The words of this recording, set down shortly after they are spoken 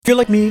you're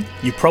like me,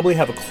 you probably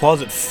have a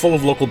closet full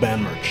of local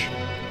band merch.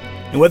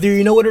 And whether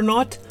you know it or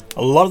not,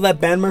 a lot of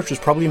that band merch was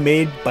probably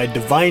made by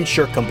Divine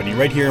Shirt Company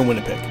right here in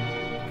Winnipeg.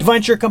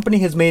 Divine Shirt Company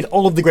has made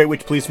all of the Great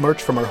Witch Police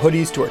merch, from our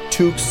hoodies to our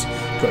toques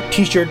to our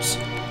t-shirts.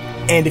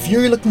 And if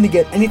you're looking to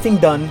get anything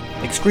done,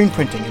 like screen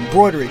printing,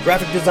 embroidery,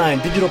 graphic design,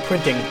 digital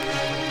printing,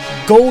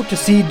 go to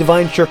see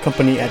Divine Shirt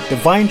Company at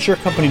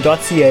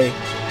divineshirtcompany.ca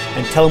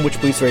and tell them Witch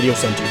Police Radio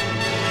sent you.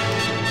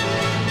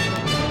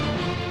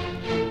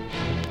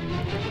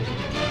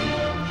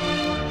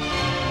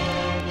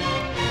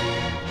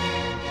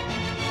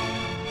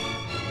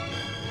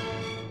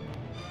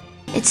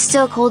 It's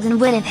still cold in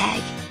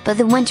Winnipeg, but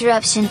the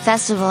Winterruption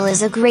Festival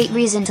is a great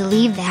reason to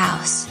leave the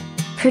house.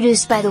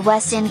 Produced by the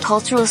West End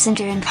Cultural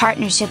Centre in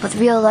partnership with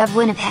Real Love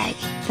Winnipeg,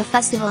 the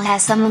festival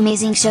has some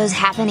amazing shows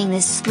happening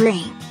this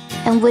spring.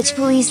 And Witch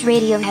Police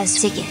Radio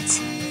has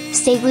tickets.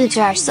 Stay glued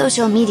to our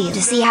social media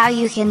to see how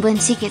you can win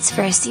tickets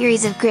for a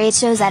series of great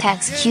shows at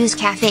XQ's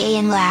Cafe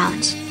and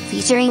Lounge,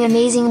 featuring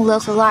amazing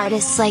local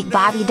artists like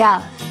Bobby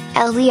Dove,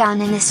 El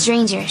Leon and the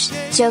Strangers,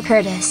 Joe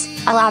Curtis,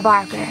 Ala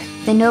Barker,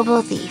 The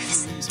Noble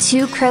Thieves,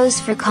 Two Crows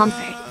for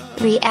Comfort,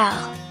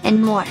 Riel,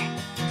 and more.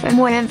 For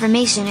more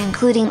information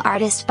including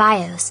artist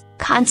bios,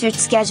 concert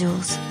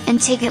schedules, and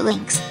ticket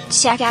links,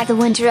 check out the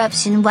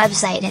Winterruption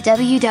website at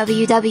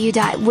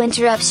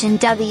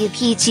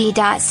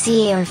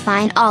www.winterruptionwpg.ca or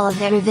find all of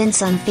their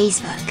events on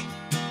Facebook.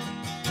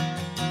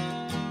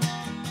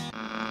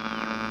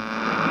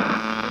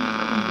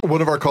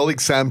 One of our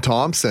colleagues, Sam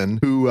Thompson,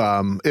 who,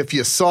 if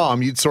you saw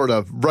him, you'd sort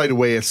of right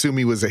away assume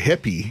he was a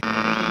hippie.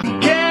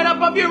 Get up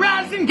off your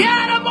ass and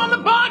get up on the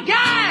podcast!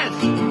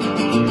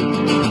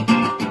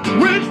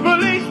 Witch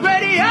Police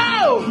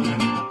Radio!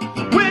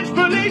 Witch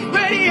Police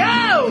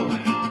Radio!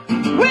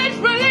 Witch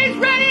Police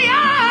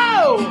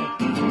Radio!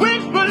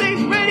 Witch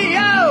Police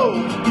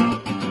Radio!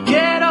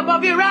 Get up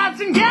off your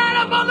ass and get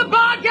up on the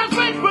podcast,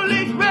 Witch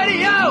Police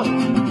Radio!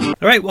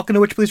 All right, welcome to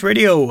Witch Police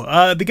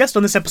Radio. The guest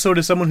on this episode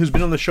is someone who's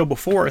been on the show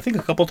before, I think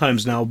a couple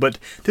times now, but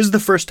this is the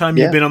first time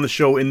you've been on the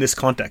show in this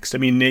context. I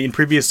mean, in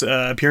previous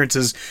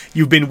appearances,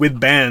 you've been with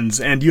bands,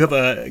 and you have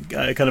a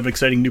kind of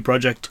exciting new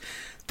project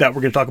that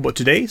we're going to talk about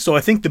today. So I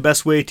think the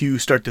best way to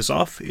start this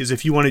off is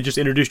if you want to just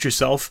introduce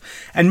yourself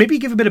and maybe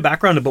give a bit of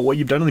background about what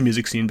you've done in the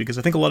music scene, because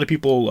I think a lot of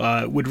people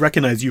would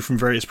recognize you from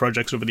various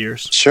projects over the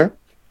years. Sure.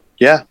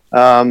 Yeah.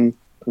 I'm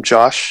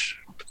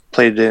Josh.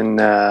 Played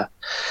in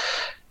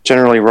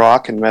generally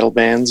rock and metal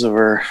bands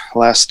over the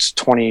last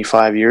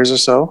 25 years or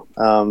so.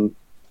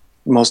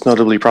 Most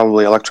notably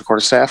probably Electric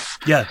Quarterstaff.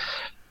 Yeah.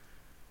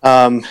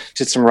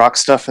 Did some rock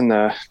stuff in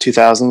the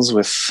 2000s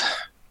with,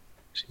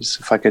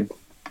 if I could,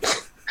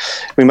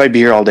 we might be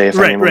here all day. If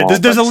right.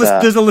 There's a list.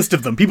 There's a list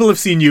of them. People have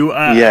seen you.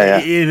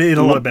 In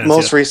a lot of bands.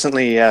 Most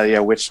recently,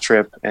 Witch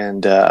Trip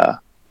and El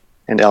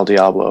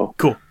Diablo.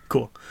 Cool.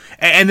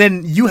 And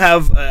then you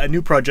have a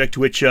new project,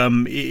 which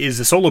is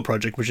a solo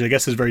project, which I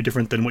guess is very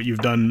different than what you've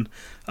done,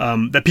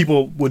 that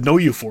people would know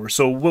you for.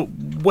 So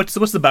what's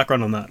the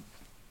background on that?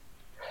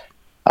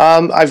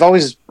 I've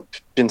always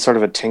been sort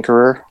of a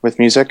tinkerer with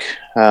music.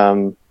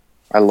 I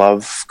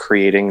love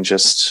creating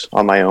just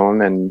on my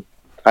own and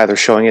either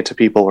showing it to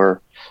people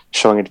or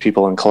showing it to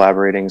people and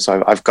collaborating.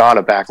 So I've got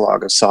a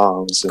backlog of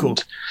songs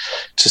and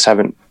just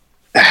haven't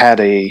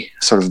had a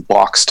sort of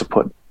box to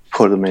put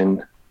them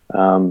in.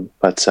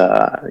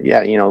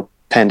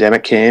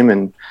 Pandemic came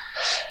and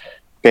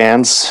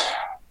bands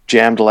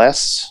jammed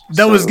less.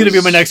 That was going to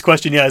be my next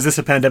question. Yeah, is this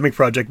a pandemic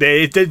project?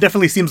 It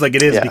definitely seems like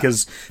it is,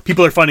 because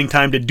people are finding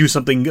time to do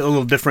something a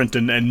little different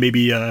and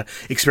maybe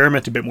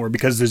experiment a bit more,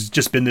 because there's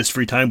just been this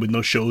free time with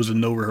no shows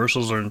and no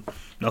rehearsals or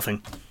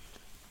nothing.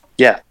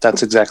 Yeah,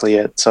 that's exactly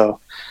it.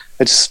 So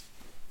I just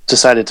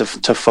decided to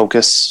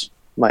focus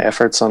my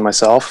efforts on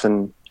myself,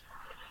 and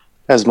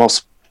as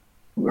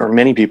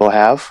many people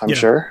have, I'm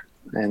sure.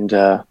 And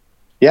I'm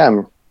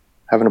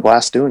having a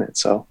blast doing it.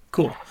 So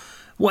cool.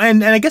 Well,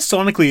 and I guess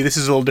sonically this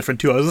is a little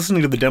different too. I was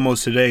listening to the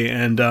demos today,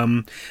 and I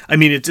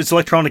mean it's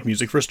electronic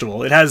music. First of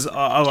all, it has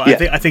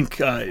I think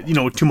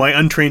to my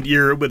untrained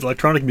ear with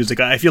electronic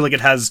music, I feel like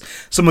it has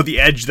some of the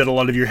edge that a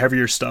lot of your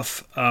heavier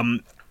stuff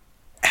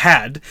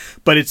had,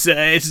 but it's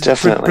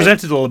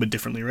presented a little bit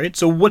differently, right?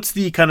 So what's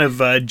the kind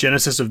of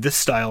genesis of this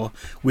style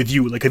with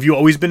you? Like, have you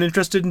always been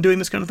interested in doing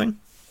this kind of thing?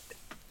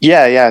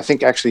 Yeah. I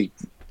think actually.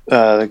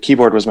 The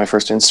keyboard was my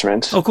first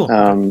instrument. Oh, cool.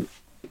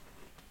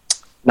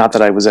 Not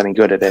that I was any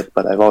good at it,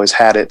 but I've always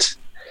had it.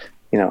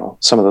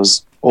 Some of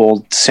those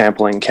old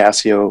sampling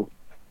Casio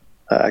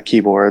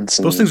keyboards.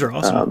 Those things are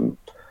awesome.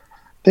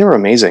 They were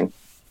amazing.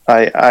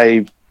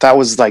 That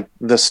was like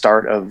the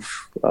start of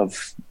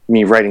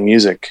me writing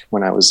music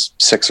when I was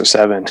 6 or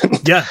 7.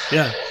 Yeah.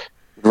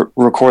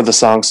 Record the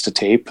songs to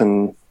tape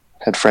and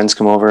had friends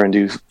come over and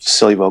do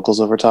silly vocals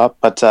over top.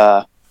 But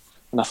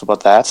enough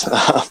about that.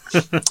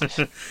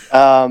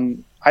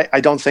 I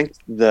don't think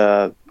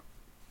the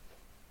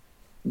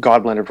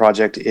Godblender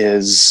project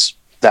is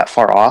that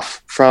far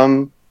off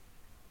from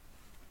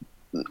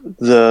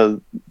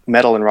the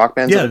metal and rock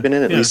bands that I've been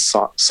in, at least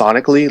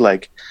sonically.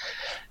 Like,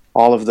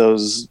 all of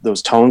those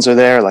tones are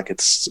there. Like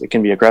it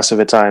can be aggressive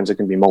at times. It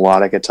can be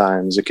melodic at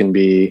times. It can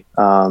be,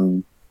 at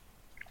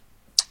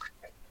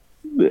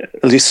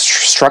least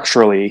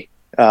structurally,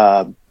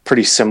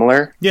 pretty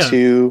similar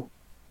to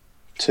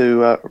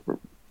a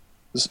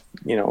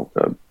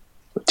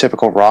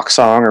typical rock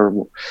song, or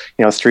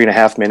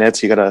 3.5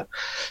 minutes. You got to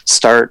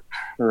start,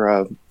 or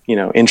a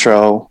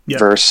intro,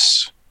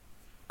 verse,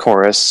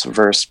 chorus,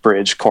 verse,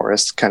 bridge,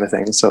 chorus kind of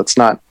thing. So it's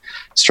not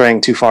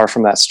straying too far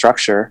from that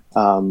structure,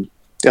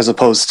 as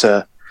opposed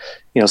to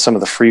some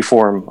of the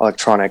freeform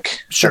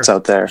electronic that's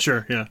out there.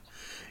 Sure, yeah.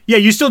 Yeah,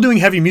 you're still doing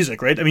heavy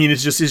music, right? I mean,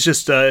 it's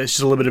just a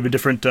little bit of a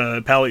different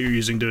palette you're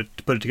using to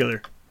put it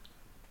together.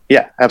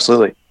 Yeah,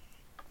 absolutely.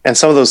 And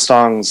some of those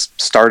songs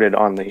started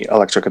on the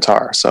electric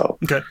guitar. So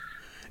okay,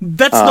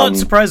 that's not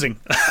surprising.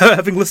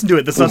 Having listened to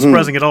it, that's not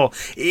surprising at all.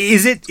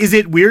 Is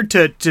it weird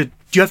to do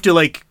you have to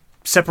like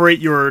separate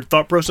your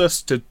thought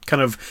process to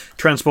kind of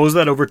transpose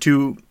that over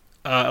to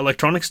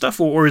electronic stuff,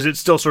 or is it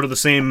still sort of the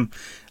same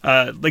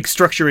like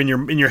structure in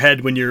your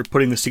head when you're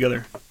putting this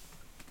together?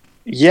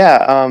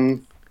 Yeah,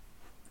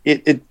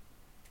 it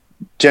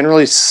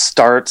generally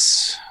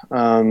starts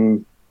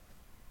in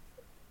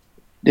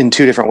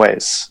two different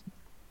ways.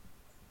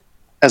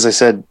 As I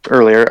said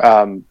earlier,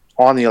 on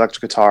the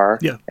electric guitar,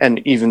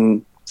 and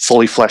even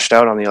fully fleshed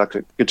out on the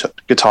electric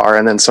guitar,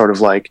 and then sort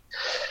of like,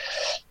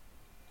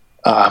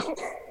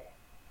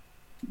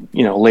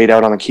 laid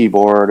out on the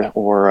keyboard,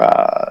 or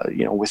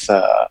with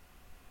a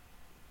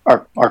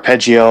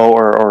arpeggio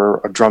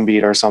or a drum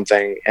beat or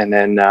something, and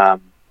then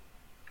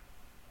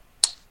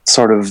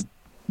sort of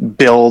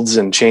builds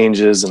and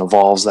changes and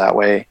evolves that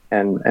way.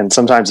 And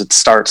sometimes it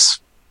starts,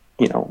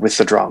 with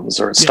the drums,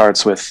 or it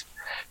starts with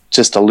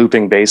just a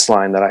looping bass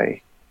line that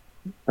I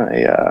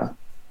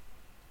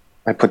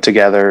put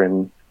together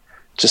and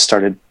just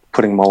started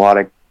putting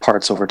melodic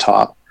parts over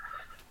top.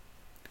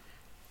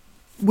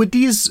 Would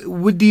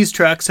these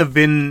tracks have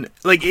been,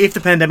 like, if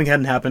the pandemic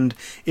hadn't happened,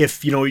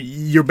 if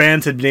your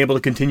bands had been able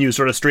to continue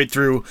sort of straight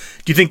through,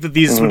 do you think that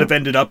these would have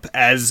ended up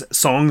as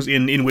songs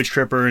in Witch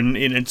Trip or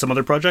in some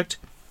other project?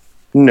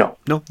 No.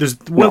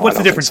 What's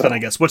the difference then? I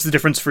guess what's the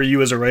difference for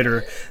you as a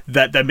writer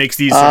that makes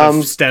these sort of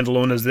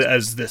standalone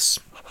as this?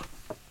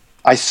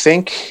 I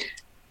think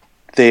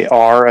they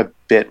are a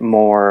bit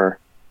more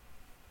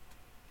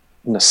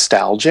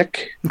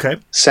nostalgic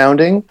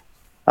sounding.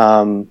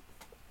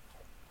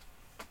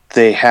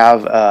 They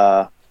have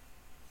an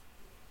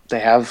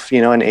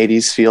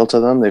 80s feel to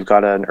them. They've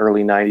got an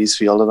early 90s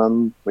feel to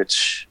them,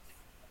 which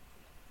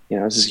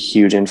is a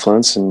huge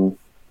influence, and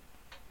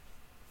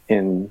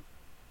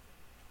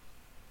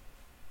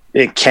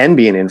it can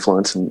be an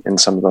influence in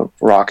some of the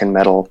rock and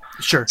metal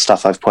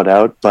stuff I've put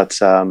out.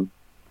 But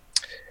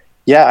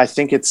I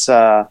think it's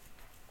a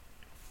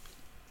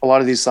lot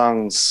of these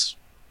songs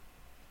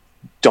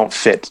don't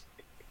fit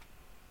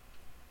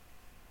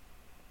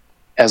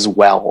as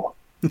well,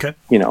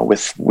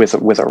 with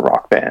a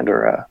rock band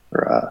or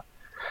a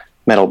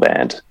metal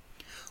band.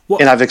 Well,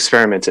 and I've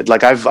experimented.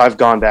 Like I've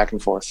gone back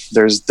and forth.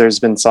 There's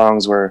been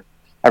songs where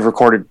I've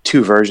recorded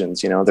two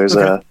versions. There's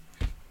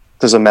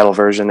a metal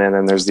version, and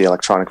then there's the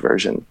electronic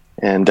version,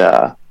 and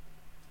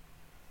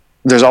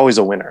there's always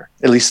a winner,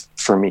 at least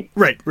for me.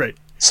 Right.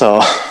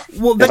 So,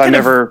 well, that kind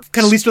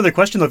of leads to another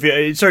question, though.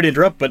 Sorry to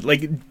interrupt, but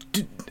like,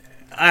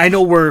 I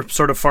know we're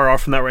sort of far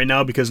off from that right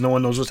now because no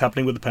one knows what's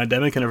happening with the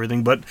pandemic and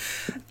everything. But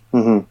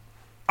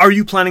are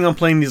you planning on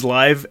playing these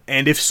live?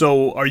 And if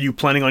so, are you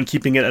planning on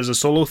keeping it as a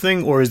solo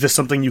thing, or is this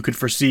something you could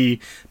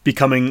foresee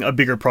becoming a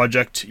bigger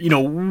project?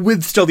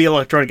 With still the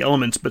electronic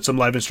elements, but some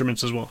live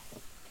instruments as well.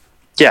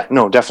 Yeah,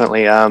 no,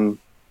 definitely. I'm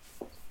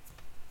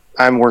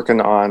working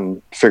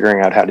on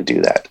figuring out how to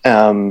do that.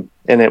 And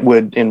it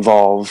would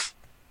involve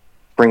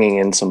bringing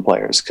in some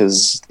players,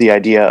 because the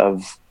idea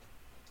of,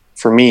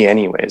 for me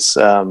anyways,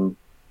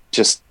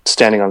 just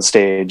standing on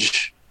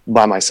stage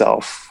by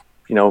myself,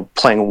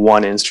 playing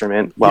one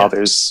instrument while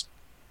there's,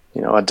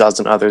 a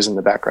dozen others in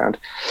the background.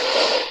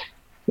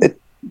 I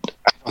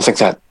don't think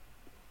that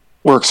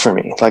works for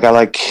me. Like I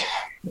like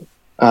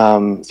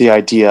the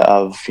idea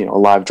of, a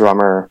live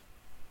drummer.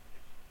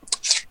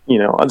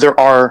 There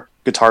are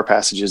guitar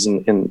passages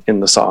in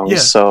the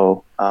songs,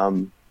 so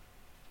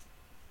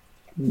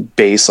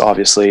bass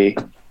obviously,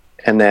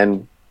 and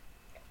then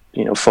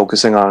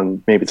focusing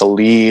on maybe the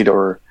lead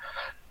or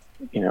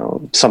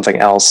something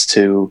else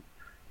to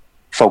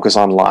focus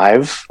on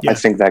live. I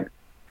think that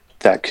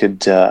could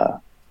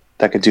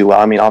do well.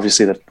 I mean,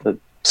 obviously the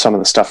some of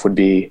the stuff would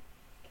be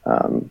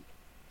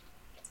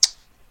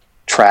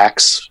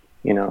tracks,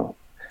 in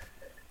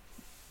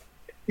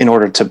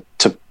order to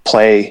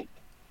play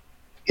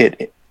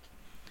it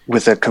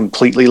with a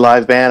completely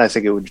live band. I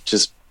think it would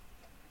just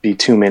be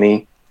too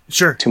many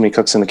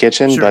cooks in the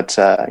kitchen. But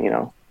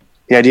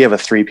the idea of a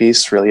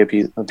 3-piece really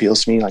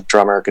appeals to me, like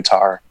drummer,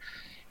 guitar,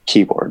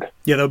 keyboard.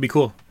 Yeah, that would be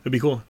cool. That'd be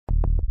cool.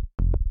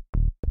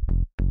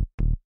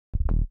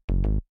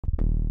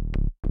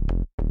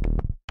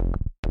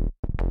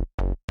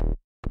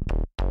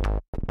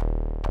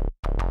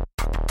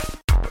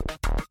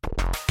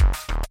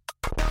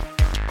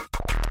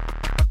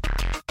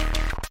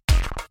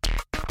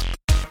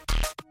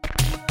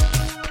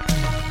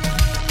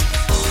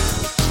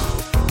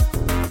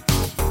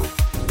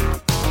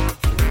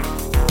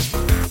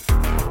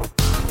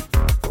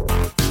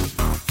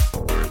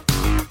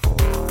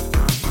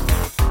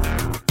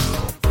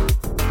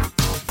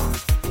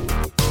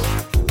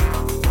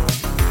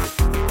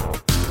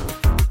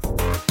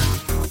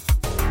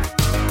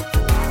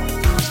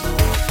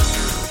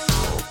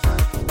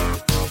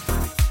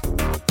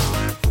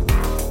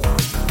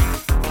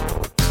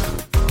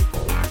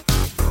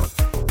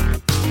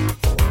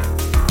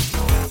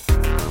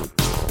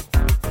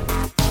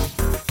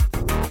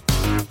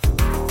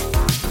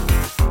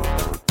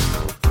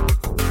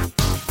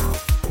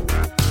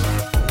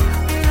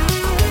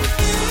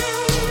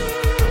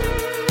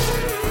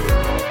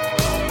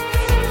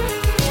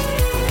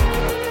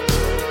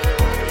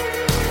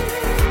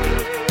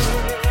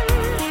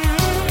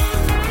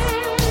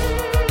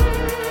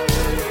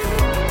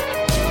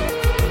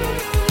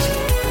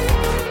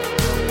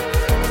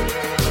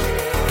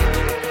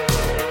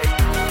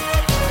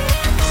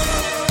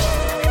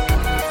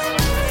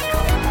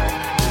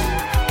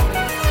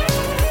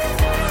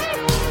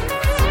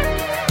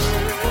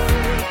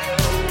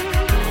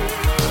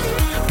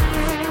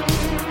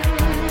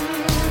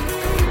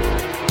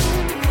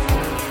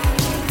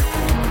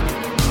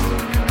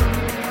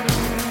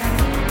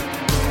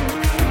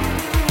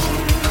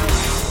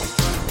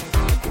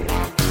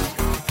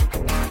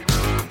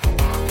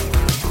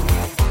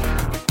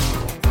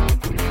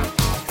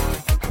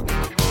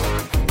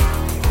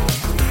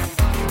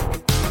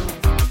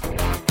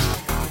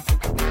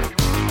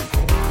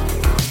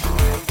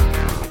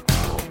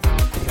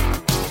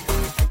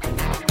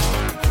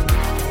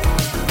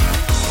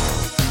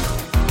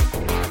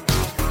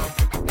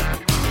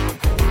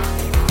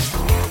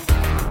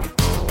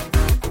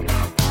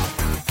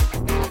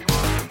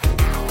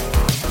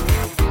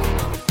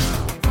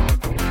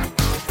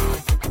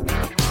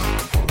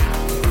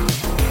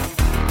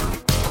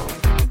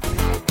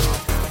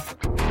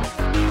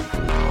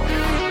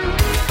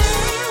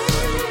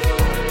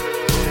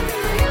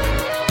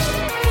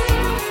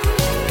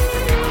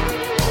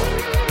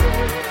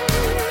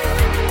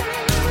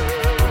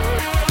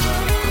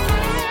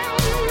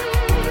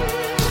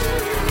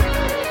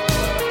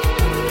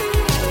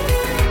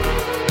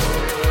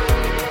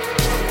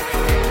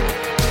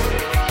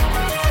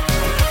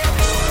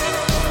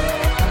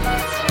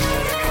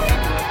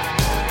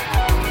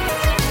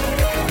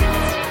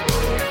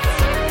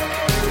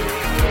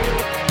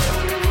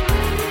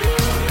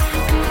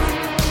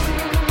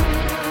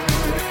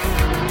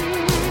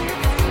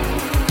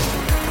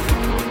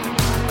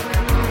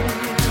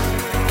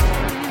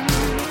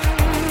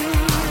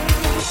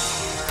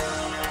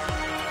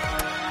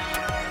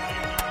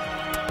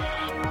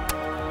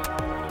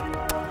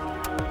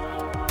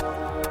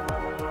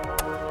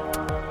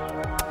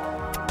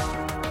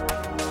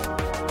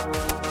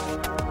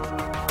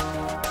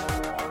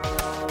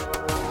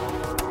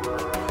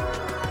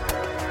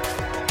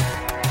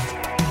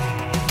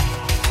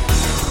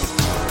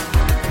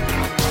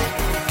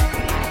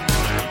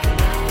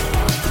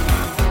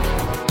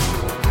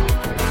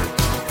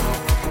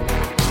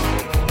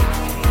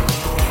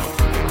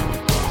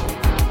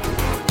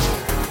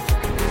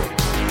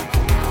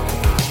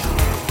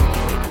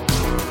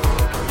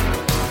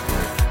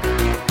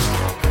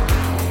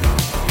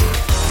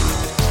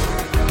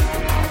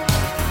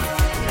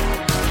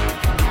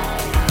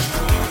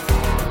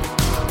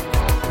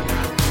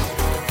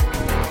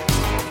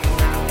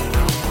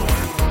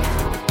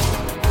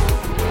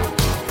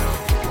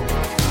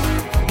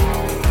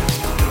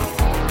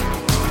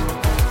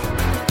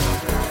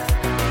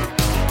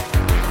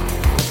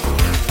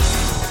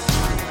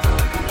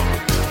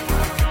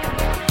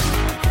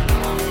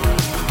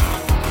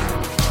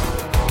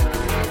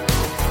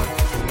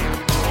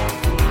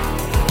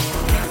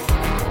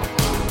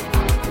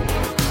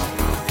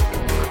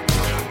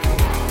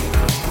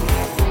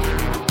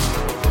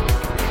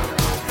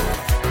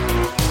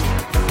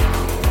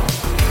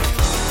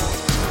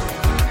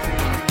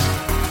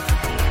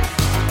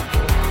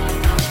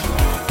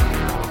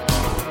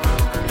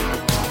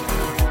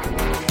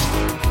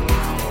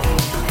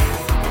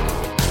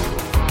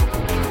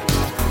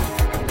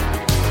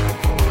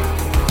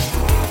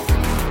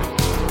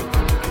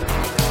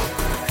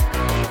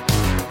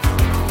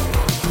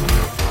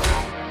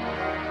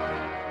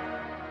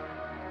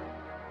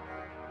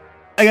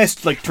 I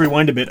guess, like, to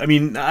rewind a bit, I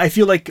mean, I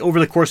feel like over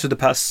the course of the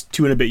past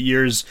 2 and a bit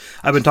years,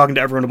 I've been talking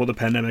to everyone about the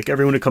pandemic.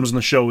 Everyone who comes on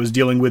the show is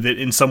dealing with it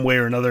in some way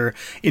or another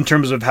in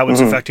terms of how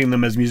it's affecting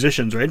them as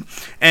musicians, right?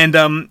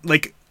 And,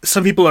 like,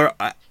 some people are...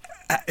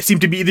 seem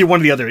to be either one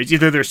or the other. It's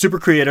either they're super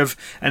creative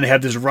and they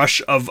have this rush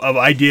of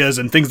ideas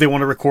and things they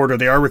want to record, or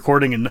they are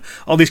recording and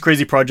all these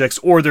crazy projects,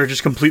 or they're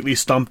just completely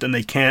stumped and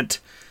they can't,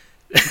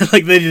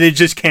 like they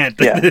just can't.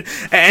 Yeah.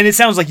 And it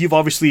sounds like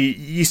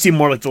you seem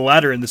more like the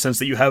latter in the sense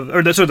that you have,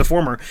 or the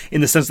former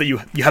in the sense that you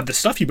have the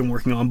stuff you've been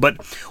working on. But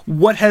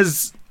how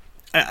has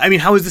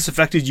this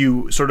affected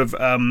you sort of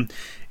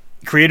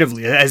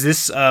creatively? Has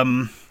this,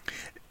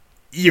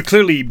 you've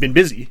clearly been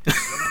busy.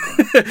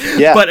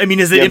 Yeah. But I mean,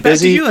 has it impacted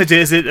busy. you?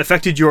 Has it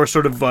affected your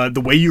sort of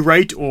the way you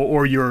write,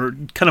 or your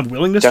kind of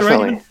willingness to write?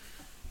 Definitely.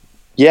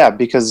 Yeah,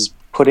 because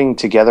putting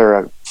together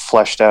a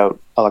fleshed out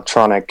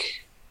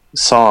electronic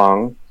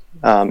song,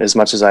 as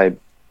much as I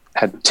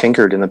had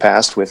tinkered in the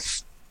past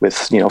with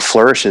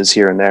flourishes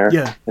here and there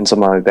in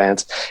some of my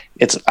bands,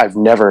 I've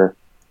never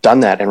done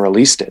that and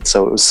released it.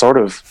 So it was sort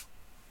of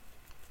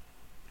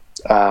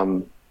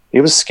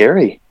it was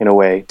scary in a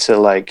way to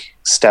like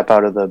step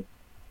out of the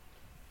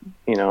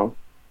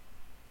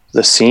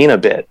scene a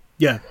bit.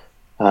 Yeah.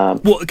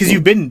 Well, because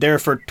you've been there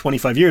for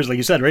 25 years, like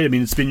you said, right? I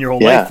mean, it's been your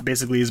whole life,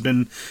 basically, has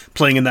been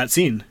playing in that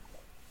scene.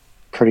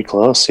 Pretty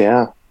close,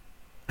 yeah.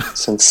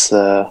 Since,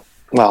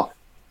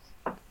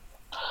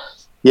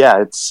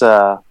 it's,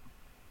 I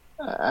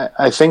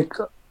think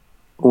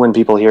when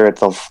people hear it,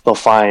 they'll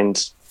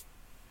find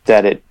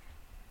that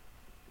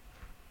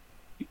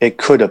it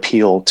could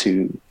appeal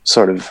to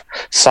sort of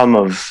some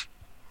of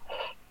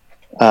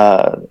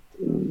the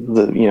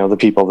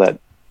people that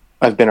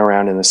I've been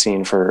around in the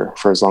scene for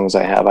as long as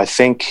I have. I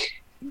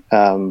think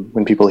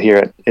when people hear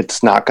it,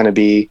 it's not going to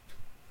be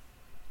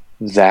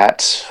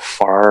that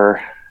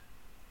far,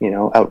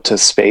 out to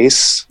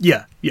space.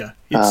 Yeah.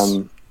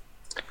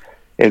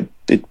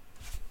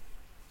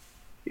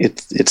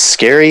 It's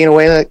scary in a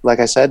way, like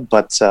I said,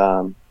 but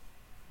yeah,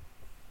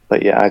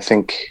 I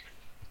think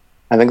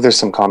there's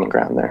some common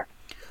ground there.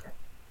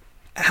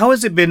 How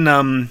has it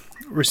been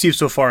received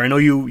so far? I know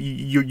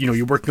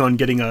you're working on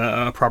getting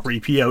a proper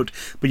EP out,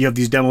 but you have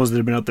these demos that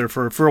have been out there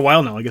for a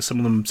while now. I guess some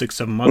of them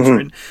 6-7 months,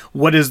 right?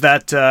 What is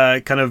that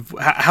kind of?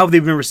 How have they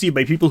been received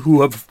by people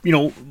who have?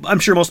 I'm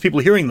sure most people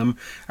hearing them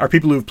are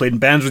people who have played in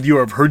bands with you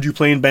or have heard you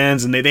play in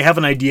bands, and they have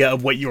an idea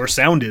of what your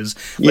sound is.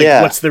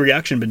 Like, what's the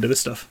reaction been to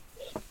this stuff?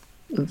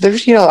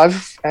 There's,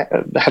 I've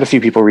had a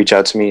few people reach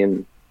out to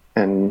me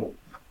and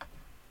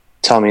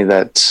tell me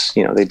that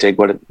they dig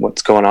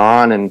what's going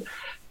on, and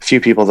a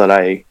few people that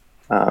I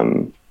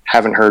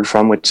haven't heard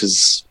from, which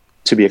is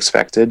to be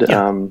expected.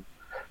 Yeah.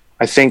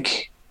 I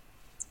think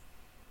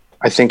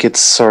it's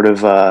sort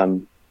of I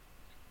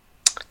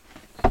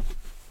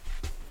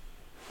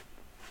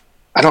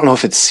don't know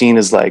if it's seen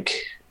as like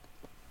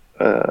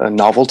a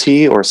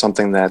novelty or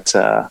something that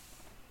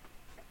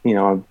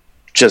I'm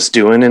just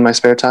doing in my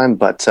spare time,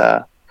 but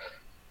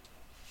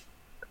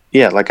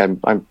like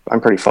I'm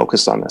pretty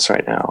focused on this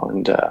right now,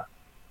 and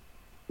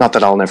not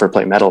that I'll never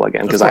play metal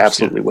again, because I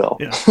absolutely will.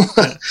 Yeah.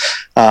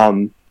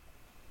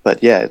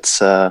 But yeah,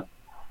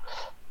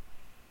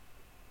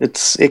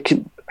 it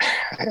can.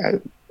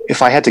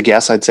 If I had to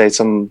guess, I'd say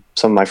some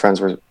of my friends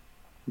were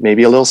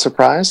maybe a little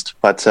surprised,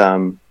 but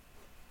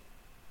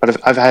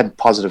I've had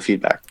positive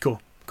feedback.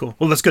 Cool.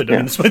 Well, that's good. I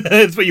mean,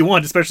 that's what you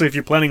want, especially if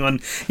you're planning on,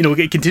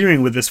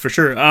 continuing with this for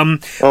sure.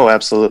 Oh,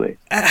 absolutely.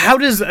 How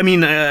does,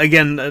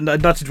 again,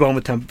 not to dwell on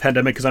the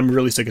pandemic, because I'm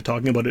really sick of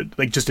talking about it,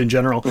 like just in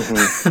general.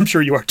 I'm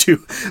sure you are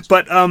too.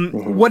 But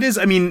what is,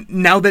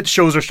 now that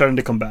shows are starting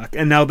to come back,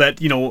 and now that,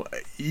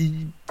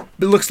 it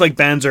looks like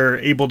bands are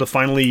able to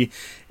finally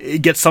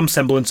get some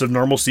semblance of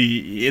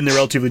normalcy in the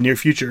relatively near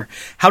future,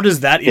 how does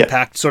that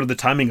impact sort of the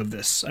timing of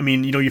this?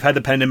 You've had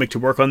the pandemic to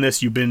work on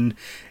this. You've been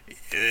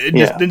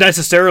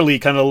necessarily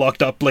kind of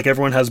locked up like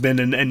everyone has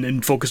been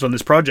and focused on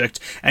this project,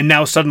 and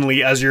now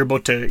suddenly, as you're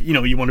about to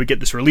you want to get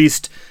this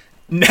released,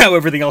 now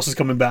everything else is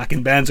coming back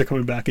and bands are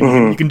coming back,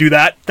 and you can do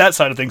that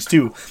side of things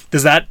too.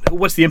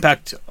 What's the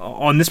impact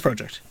on this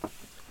project?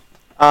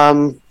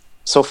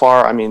 So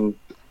far,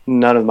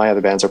 none of my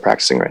other bands are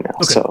practicing right now.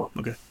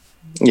 Okay.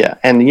 Yeah,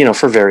 and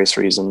for various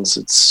reasons,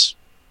 it's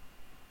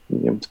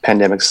the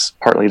pandemic's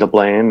partly to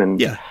blame,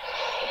 and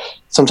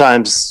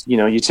sometimes,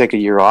 you take a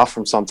year off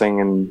from something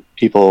and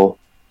people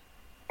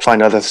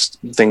find other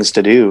things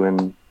to do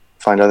and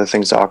find other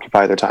things to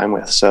occupy their time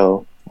with.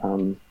 So,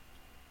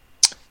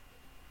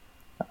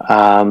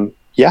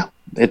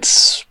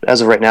 it's,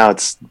 as of right now,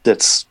 it's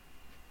the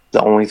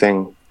only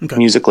thing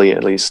musically,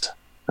 at least,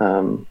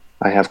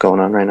 I have going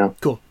on right now.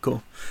 Cool.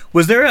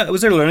 Was there a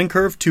learning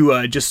curve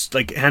to just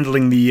like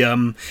handling the?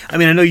 I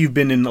know you've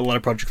been in a lot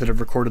of projects that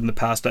have recorded in the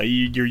past.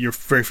 You're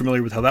very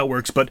familiar with how that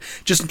works. But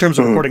just in terms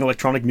of recording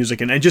electronic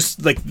music and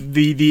just like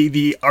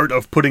the art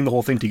of putting the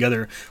whole thing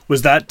together,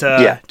 was that?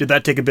 Did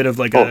that take a bit of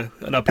like an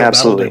uphill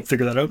battle to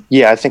figure that out?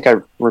 Yeah, I think I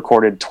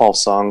recorded 12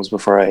 songs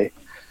before I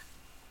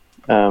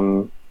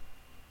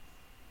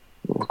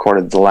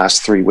recorded the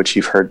last 3, which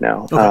you've heard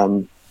now.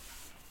 Okay.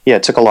 yeah,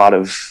 it took a lot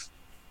of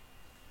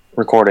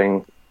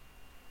recording,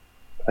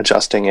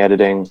 adjusting,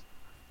 editing,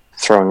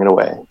 throwing it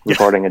away,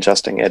 recording,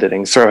 adjusting,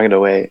 editing, throwing it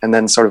away, and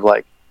then sort of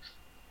like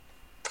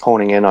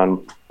honing in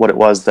on what it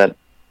was that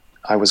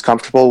I was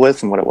comfortable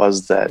with and what it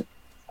was that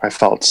I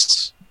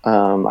felt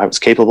I was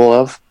capable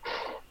of.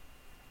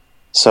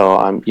 So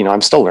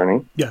I'm still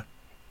learning. Yeah.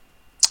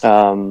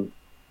 And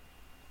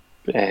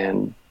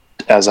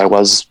as I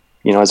was,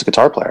 as a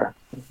guitar player,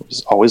 I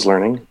was always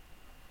learning.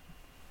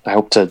 I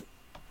hope to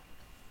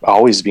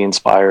always be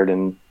inspired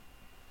and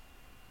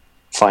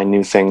find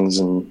new things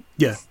and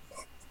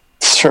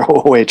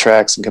throw away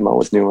tracks and come out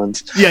with new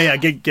ones. Yeah.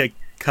 Get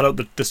cut out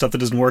the stuff that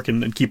doesn't work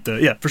and keep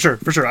the for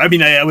sure. I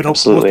mean, I would hope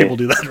Absolutely. most people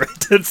do that,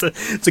 right?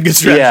 It's a good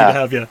strategy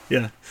to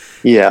have.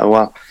 Yeah.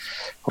 Well,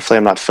 hopefully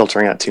I'm not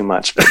filtering out too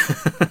much.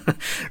 But.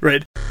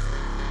 Right.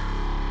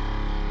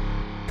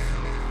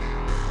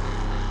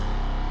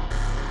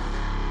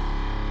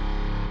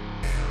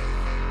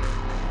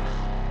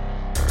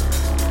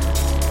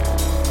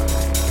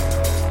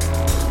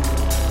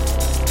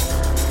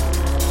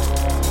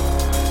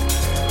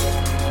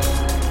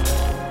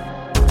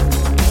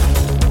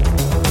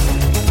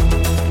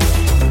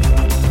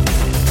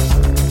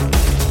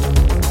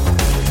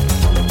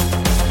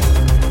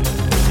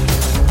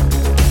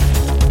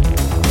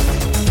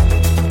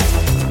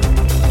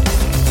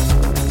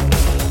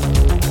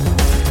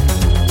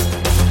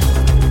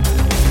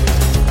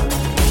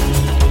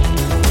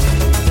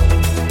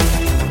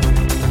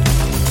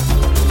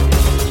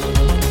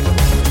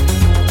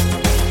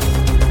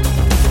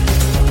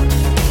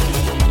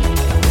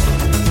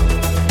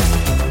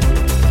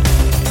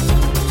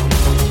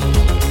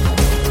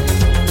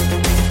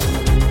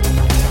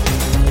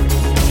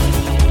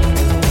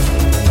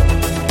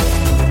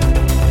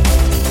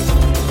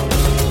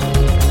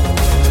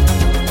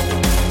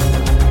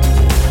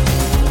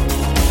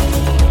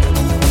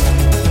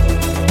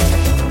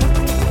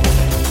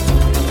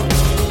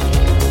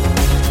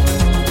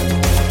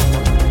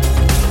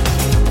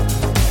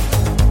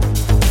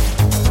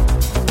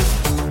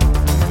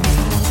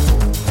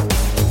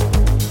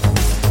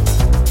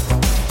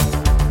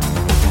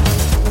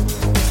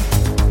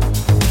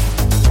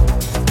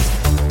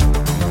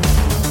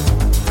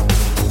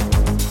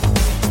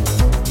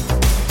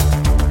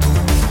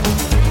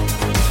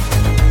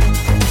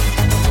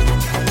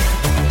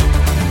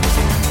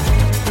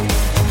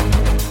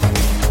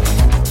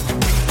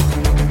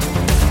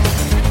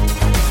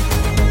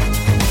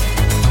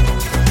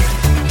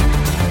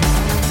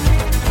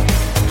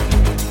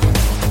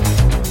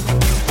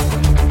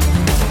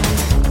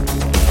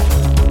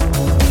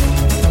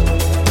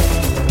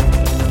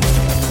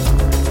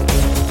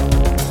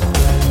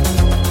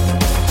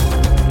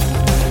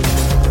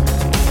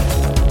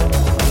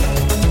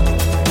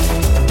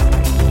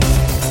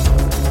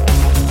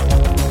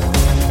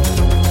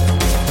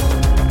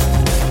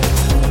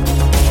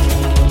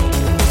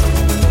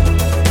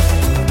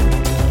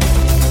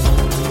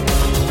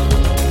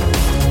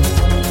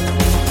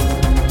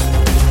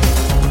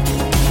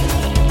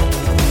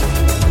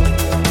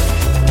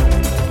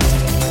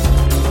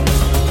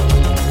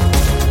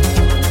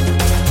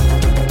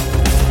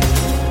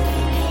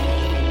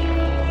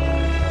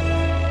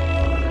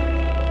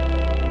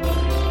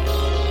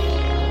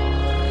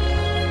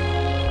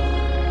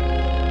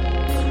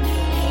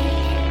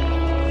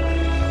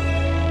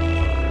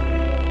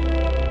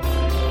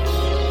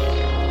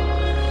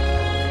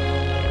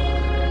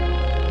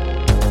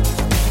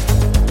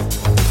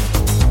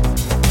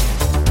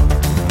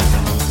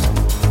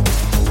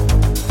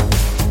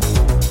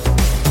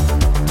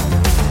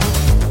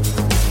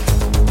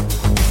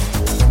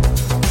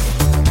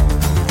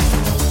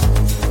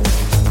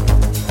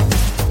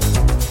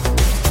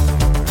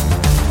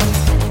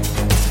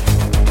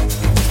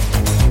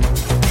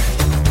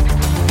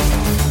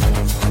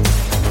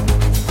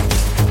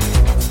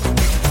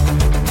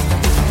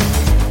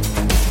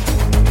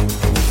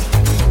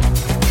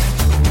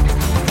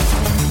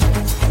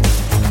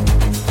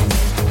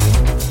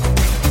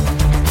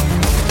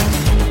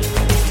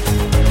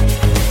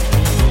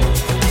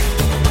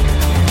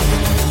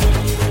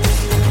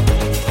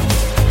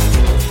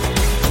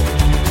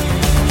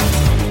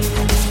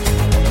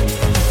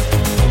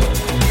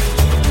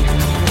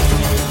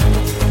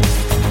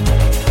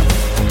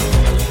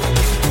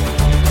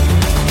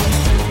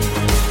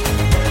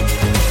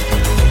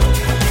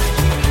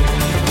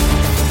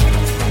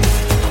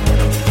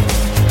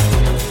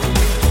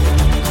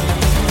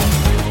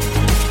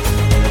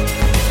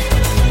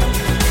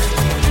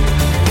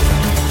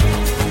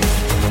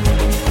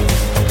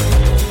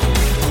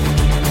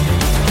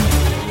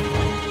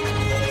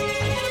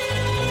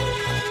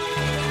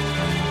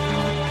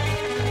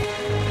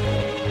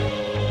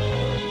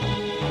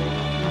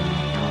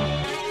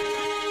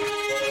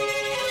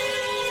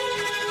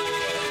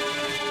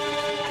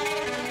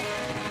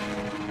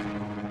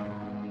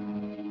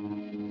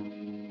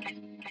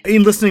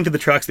 in listening to the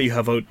tracks that you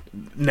have out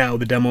now,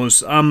 the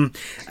demos, and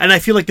I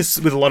feel like this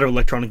with a lot of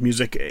electronic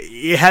music,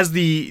 it has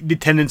the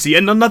tendency,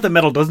 and not that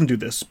metal doesn't do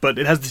this, but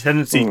it has the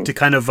tendency to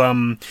kind of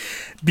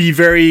be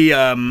very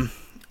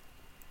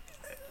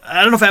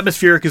I don't know if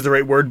atmospheric is the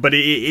right word, but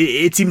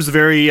it seems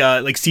very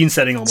like scene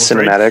setting almost.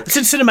 Cinematic. Right?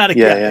 It's cinematic.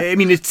 Yeah. I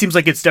mean, it seems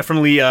like it's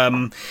definitely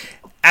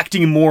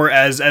acting more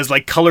as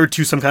like color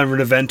to some kind of an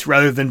event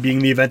rather than being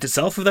the event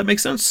itself. If that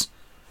makes sense.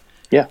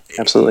 Yeah,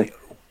 absolutely.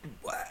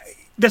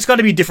 That's got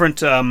to be different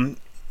to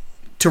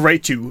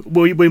write to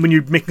when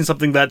you're making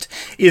something that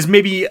is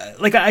maybe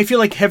like, I feel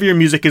like heavier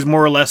music is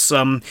more or less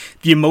the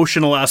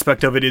emotional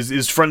aspect of it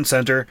is front and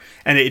center,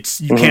 and it's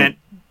you can't.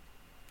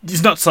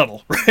 It's not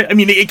subtle, right? I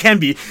mean, it can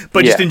be,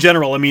 but just in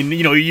general, I mean,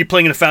 you know, you're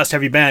playing in a fast,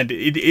 heavy band.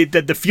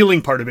 That the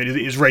feeling part of it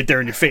is right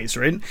there in your face,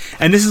 right?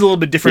 And this is a little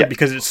bit different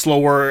because it's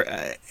slower.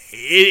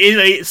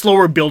 It's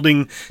slower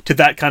building to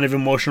that kind of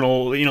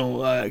emotional, you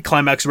know,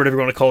 climax or whatever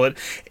you want to call it.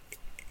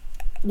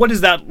 What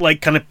is that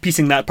like? Kind of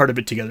piecing that part of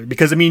it together,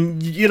 because I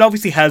mean, it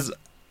obviously has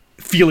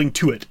feeling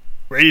to it.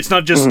 Right, it's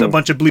not just a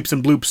bunch of bleeps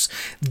and bloops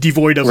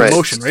devoid of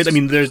emotion, right? I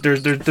mean, there's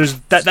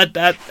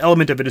that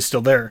element of it is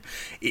still there.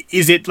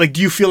 Is it like,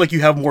 do you feel like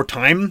you have more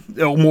time,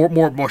 or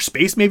more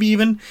space, maybe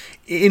even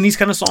in these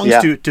kind of songs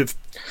to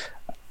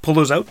pull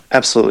those out?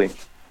 Absolutely,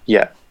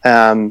 yeah.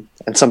 And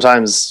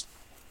sometimes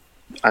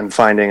I'm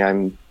finding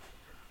I'm,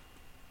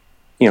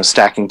 you know,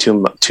 stacking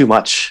too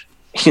much,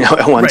 you know,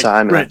 at one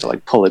time, and I have to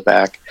like pull it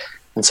back.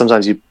 And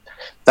sometimes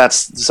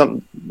that's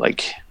some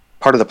like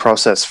part of the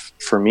process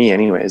for me,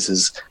 anyways,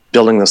 is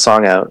building the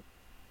song out,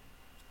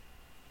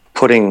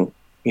 putting,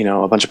 you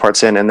know, a bunch of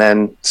parts in, and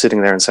then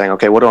sitting there and saying,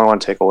 okay, what do I want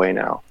to take away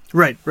now?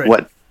 Right.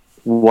 What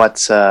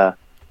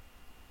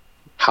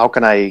how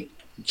can I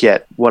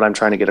get what I'm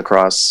trying to get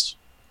across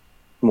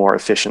more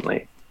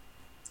efficiently,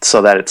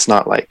 so that it's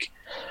not like,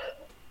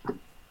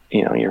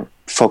 you know, you're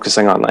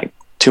focusing on like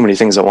too many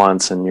things at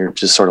once and you're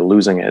just sort of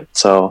losing it.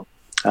 So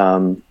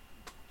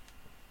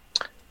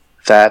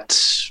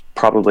that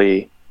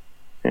probably,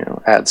 you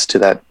know, adds to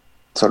that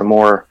sort of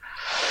more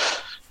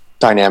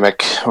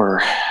dynamic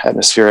or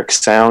atmospheric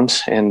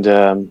sound. And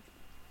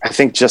I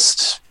think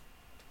just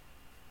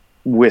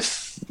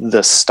with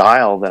the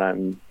style that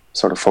I'm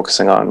sort of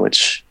focusing on,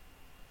 which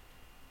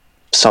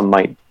some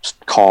might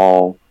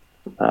call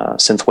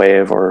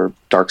synthwave or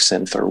dark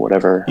synth or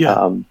whatever,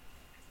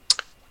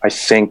 I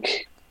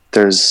think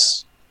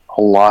there's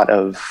a lot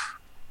of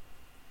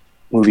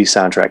movie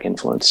soundtrack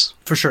influence,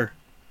 for sure,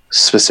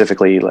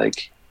 specifically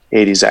like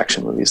 80s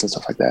action movies and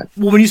stuff like that.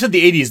 Well, when you said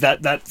the 80s,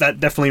 that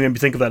definitely made me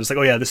think of that. It's like,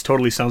 oh yeah, this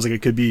totally sounds like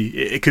it could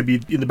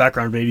be in the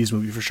background of an 80s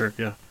movie for sure.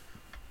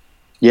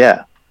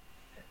 Yeah.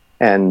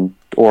 And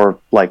or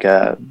like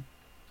a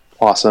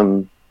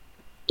awesome,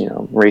 you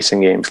know,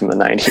 racing game from the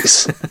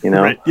 90s, you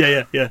know. Right.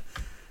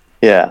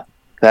 Yeah.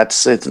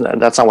 That's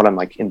not what I'm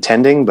like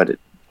intending, but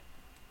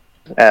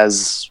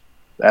as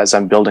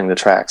I'm building the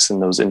tracks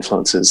and those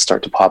influences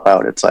start to pop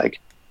out, it's like,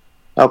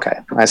 okay,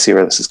 I see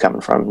where this is coming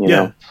from, you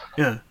know.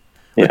 Yeah.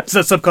 It's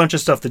that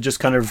subconscious stuff that just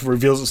kind of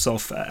reveals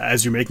itself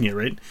as you're making it,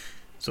 right?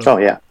 So,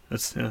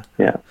 that's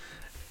yeah.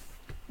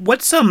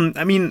 What's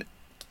I mean,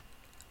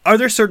 are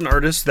there certain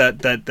artists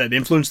that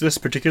influence this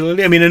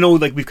particularly? I mean, I know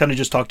like we've kind of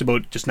just talked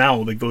about just now,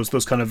 like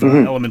those kind of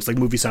elements like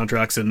movie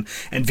soundtracks and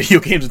video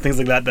games and things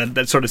like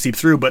that sort of seep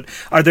through. But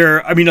are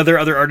there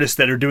other artists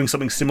that are doing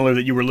something similar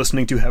that you were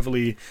listening to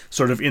heavily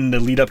sort of in the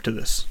lead up to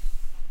this?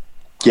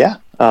 Yeah,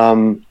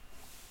 and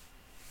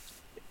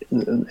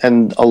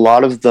a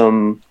lot of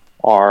them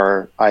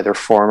are either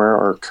former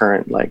or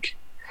current like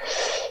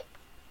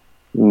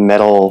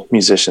metal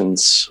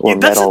musicians or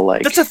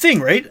that's a thing,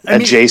 right?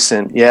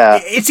 Adjacent.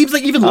 It seems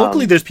like even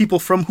locally there's people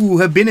who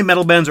have been in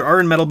metal bands or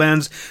are in metal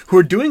bands who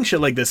are doing shit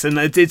like this, and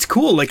it's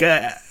cool. Like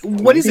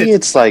what is it?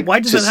 It's like, why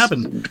does that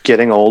happen?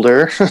 Getting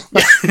older.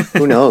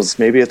 Who knows?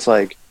 Maybe it's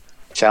like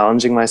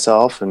challenging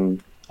myself.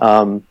 And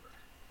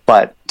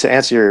but to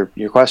answer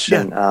your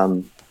question,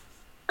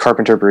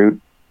 Carpenter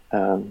Brute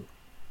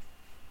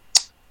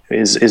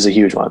is a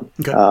huge one.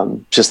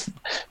 Okay.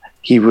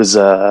 He was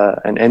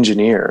an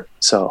engineer,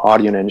 so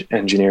audio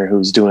engineer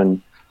who's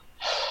doing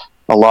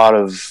a lot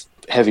of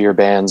heavier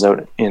bands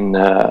out in,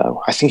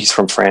 I think he's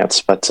from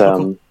France, but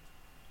and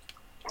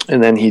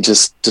then he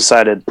just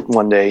decided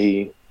one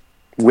day,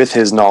 with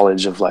his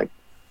knowledge of like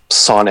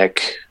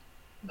sonic,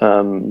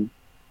 well,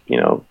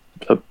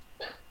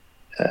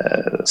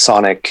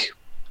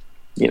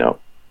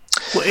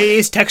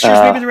 is textures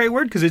maybe the right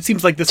word? Because it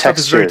seems like this stuff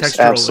is very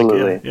textural.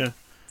 Absolutely. Like,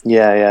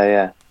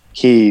 yeah.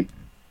 He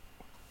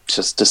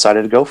just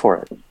decided to go for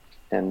it,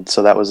 and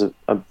so that was a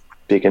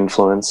big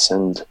influence.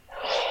 And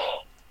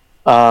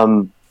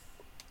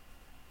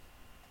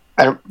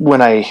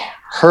when I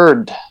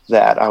heard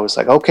that, I was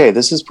like, okay,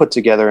 this is put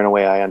together in a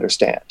way I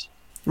understand.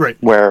 Right.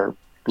 Where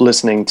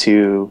listening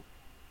to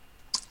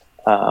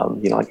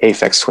like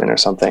Aphex Twin or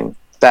something,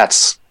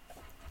 that's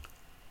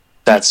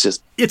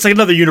just, it's like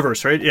another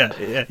universe, right? Yeah.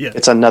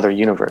 It's another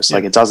universe.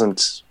 Like it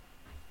doesn't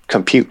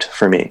compute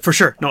for me. For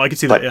sure. No, I can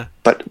see that. Yeah.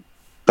 But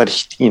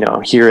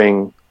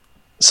hearing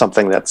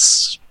something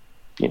that's,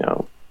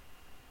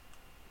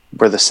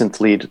 where the synth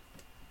lead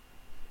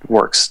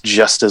works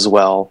just as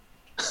well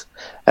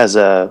as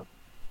a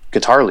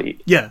guitar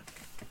lead. Yeah.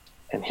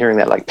 And hearing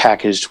that like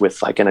packaged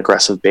with like an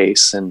aggressive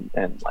bass and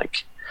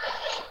like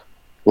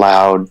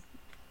loud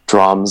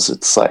drums.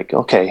 It's like,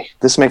 okay,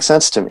 this makes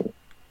sense to me.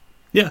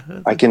 Yeah.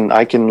 I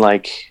can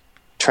like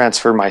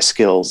transfer my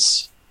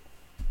skills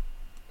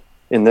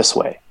in this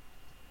way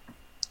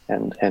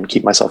and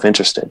keep myself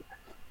interested.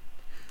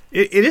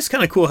 It is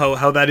kind of cool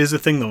how that is a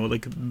thing, though.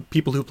 Like,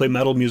 people who play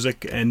metal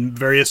music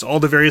and all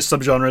the various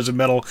subgenres of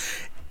metal,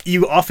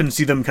 you often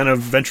see them kind of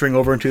venturing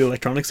over into the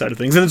electronic side of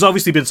things. And there's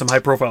obviously been some high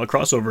profile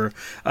crossover,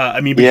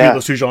 between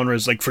those two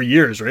genres, like, for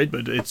years, right?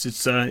 But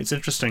it's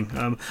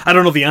interesting. I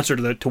don't know the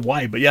answer to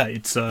why, but yeah,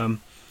 it's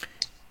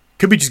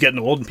could be just getting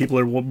old and people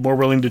are more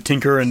willing to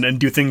tinker and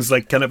do things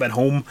like kind of at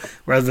home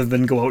rather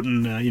than go out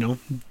and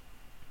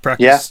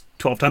practice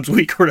 12 times a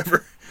week or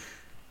whatever.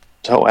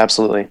 Oh,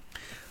 absolutely.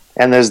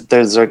 And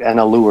there's an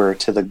allure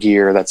to the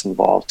gear that's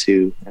involved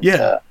too. And,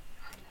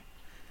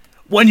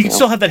 well, and you can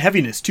still have that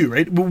heaviness too,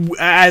 right?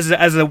 As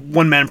a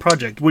one-man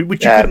project,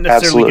 which you couldn't necessarily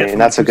absolutely, get. And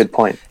that's a good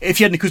point.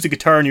 If you had an acoustic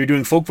guitar and you were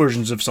doing folk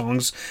versions of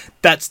songs,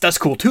 that's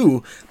cool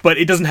too. But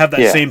it doesn't have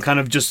that same kind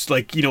of just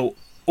like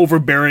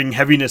overbearing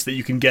heaviness that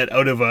you can get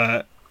out of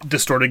a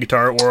distorted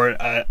guitar or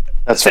a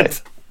that's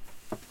synth.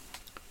 Right.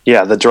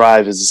 Yeah, the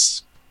drive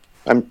is.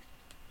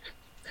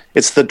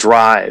 It's the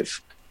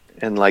drive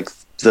and like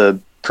the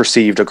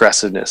perceived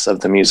aggressiveness of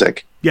the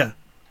music. Yeah,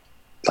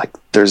 like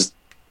there's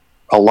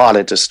a lot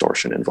of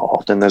distortion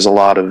involved, and there's a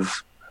lot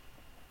of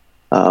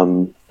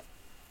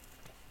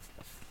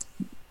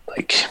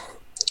like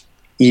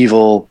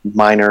evil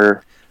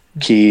minor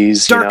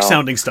keys, dark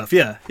sounding stuff.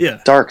 Yeah,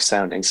 dark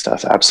sounding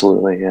stuff.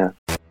 Absolutely, yeah.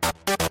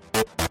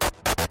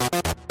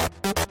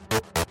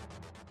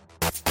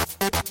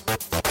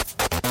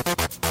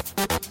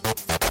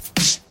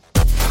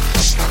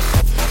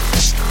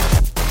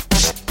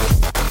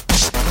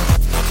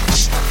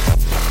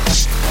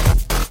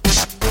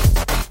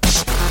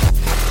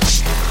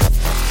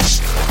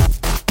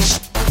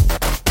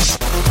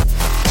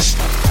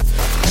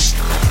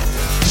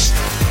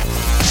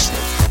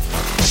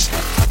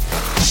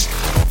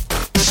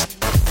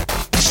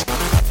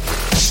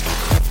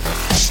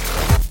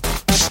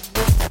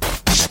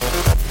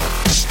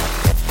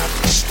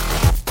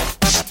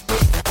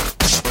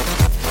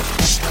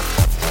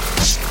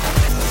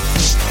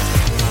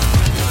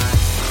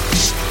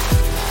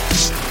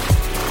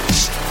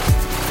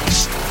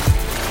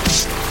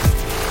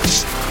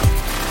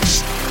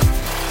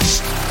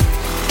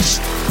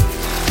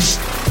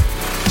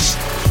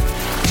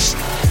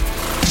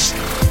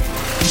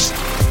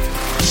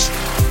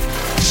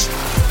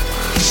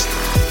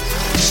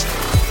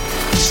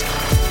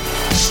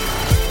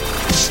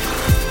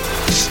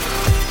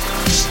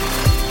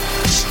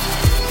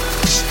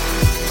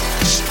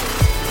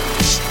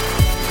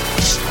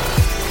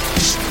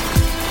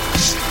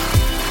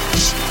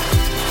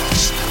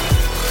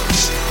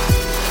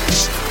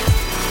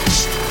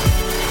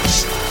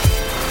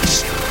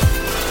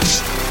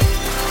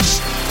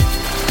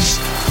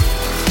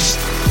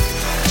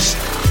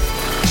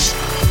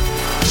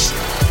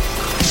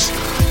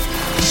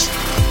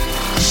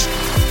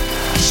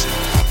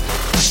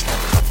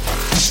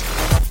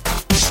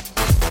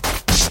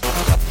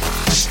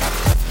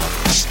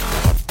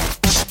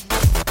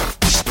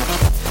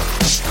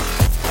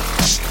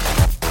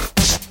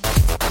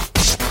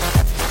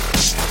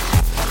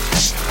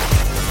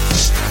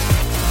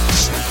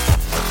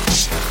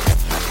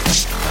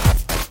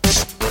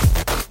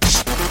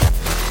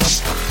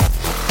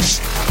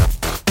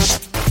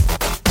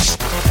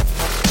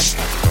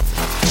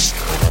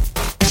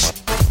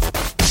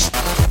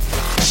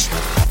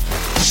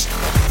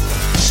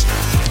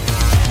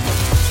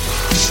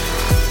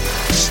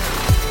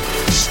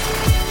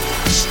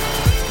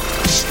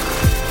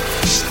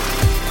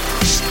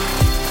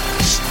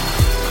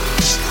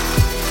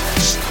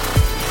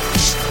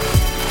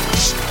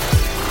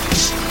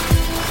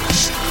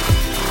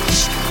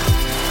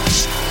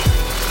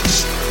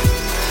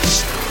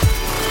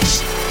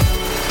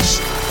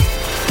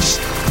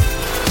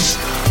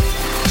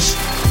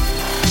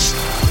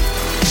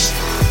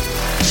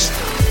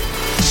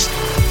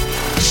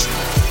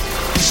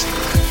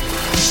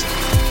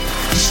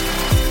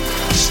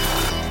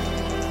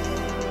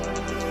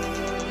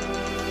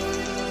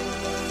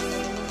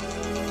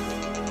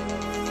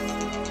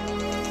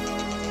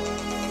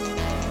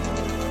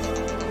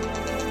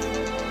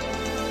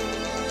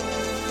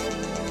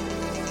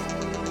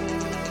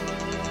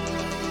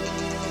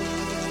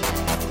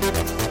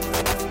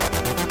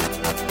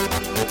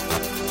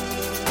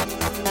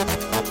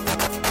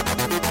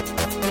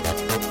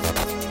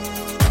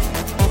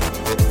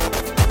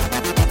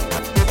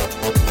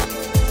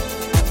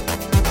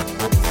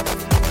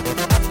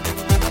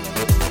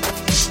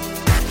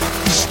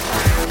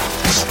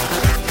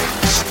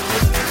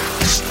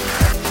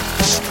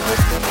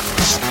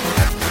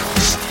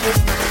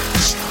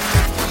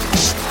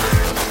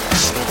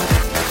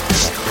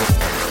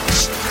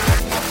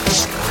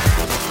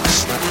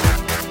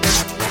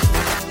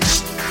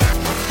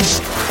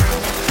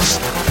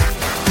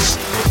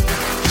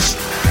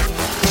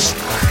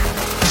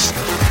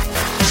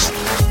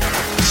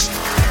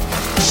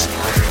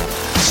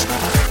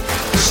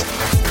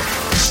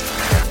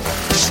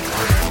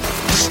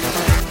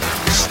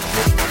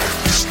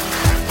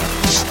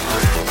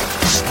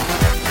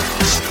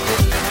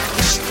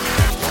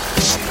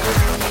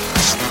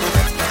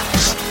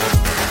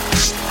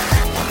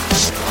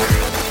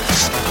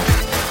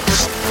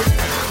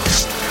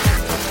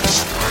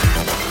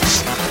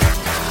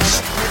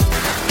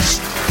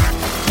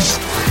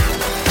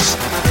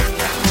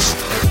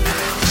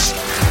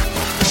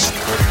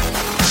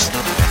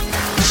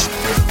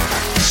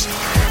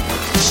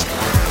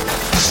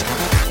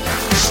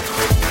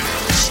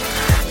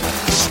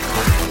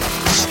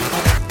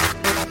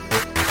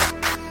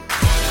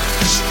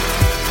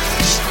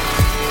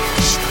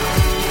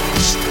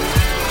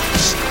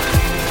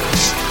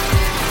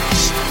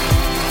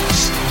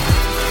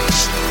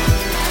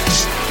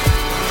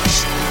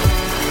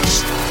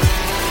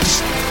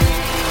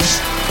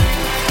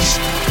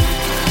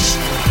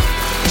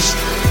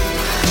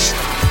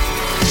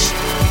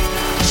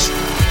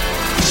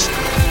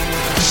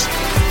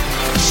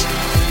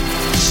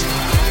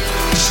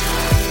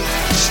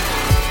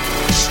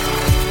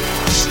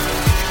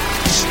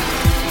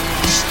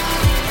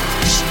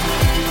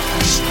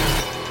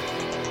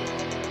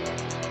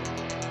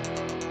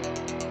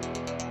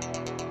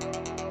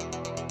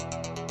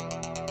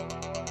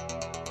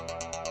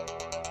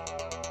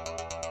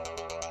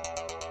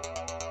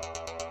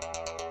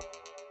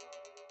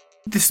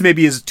 This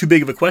maybe is too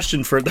big of a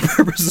question for the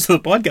purposes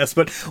of the podcast,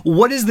 but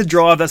what is the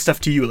draw of that stuff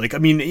to you? Like, I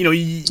mean, you know,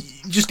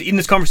 just in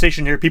this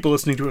conversation here, people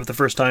listening to it for the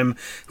first time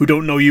who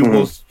don't know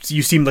you,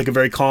 you seem like a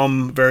very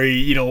calm, very,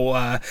 you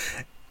know,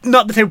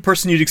 not the type of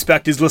person you'd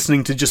expect is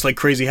listening to just like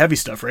crazy heavy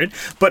stuff, right?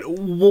 But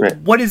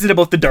what is it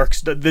about the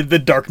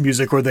dark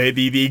music or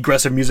the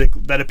aggressive music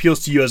that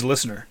appeals to you as a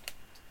listener?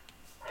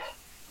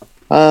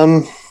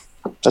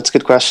 That's a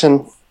good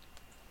question.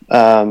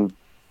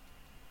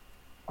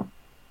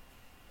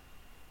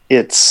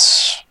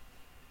 It's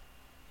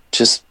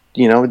just,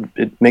 you know,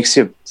 it makes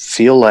you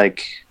feel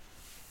like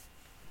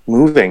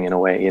moving in a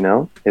way, you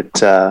know. It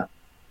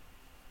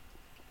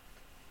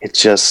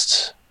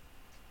just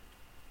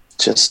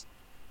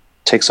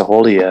takes a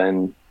hold of you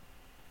and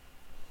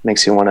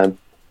makes you want to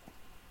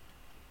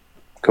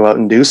go out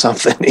and do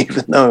something,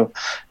 even though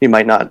you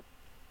might not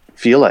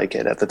feel like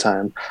it at the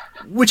time.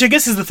 Which I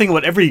guess is the thing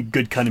about every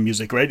good kind of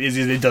music, right? Is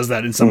it does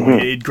that in some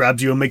way. It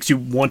grabs you and makes you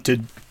want to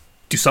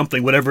do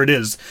something, whatever it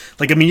is.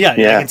 Like, I mean, yeah. I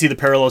can see the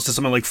parallels to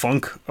something like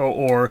funk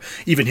or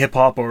even hip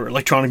hop or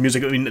electronic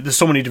music. I mean, there's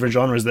so many different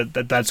genres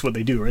that's what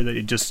they do, right? That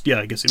it just,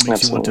 I guess it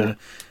makes Absolutely. you want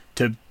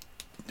to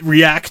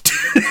react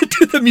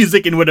to the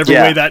music in whatever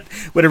way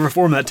whatever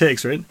form that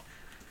takes, right?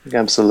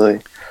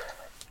 Absolutely.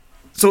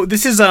 So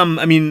this is, I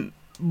mean,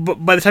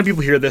 by the time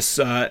people hear this,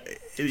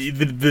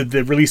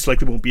 the release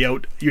likely won't be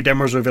out. Your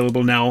demos are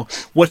available now.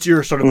 What's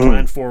your sort of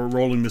plan for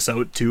rolling this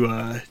out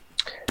to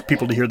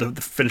people to hear the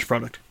finished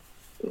product?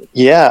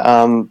 Yeah,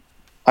 I'm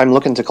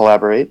looking to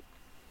collaborate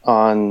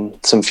on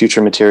some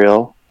future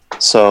material.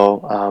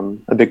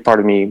 So a big part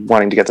of me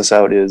wanting to get this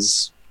out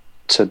is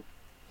to,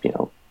 you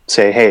know,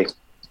 say, hey,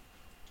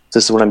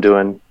 this is what I'm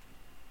doing.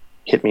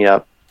 Hit me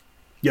up.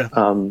 Yeah.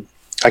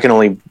 I can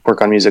only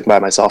work on music by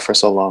myself for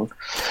so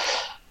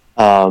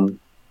long.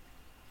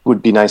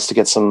 Would be nice to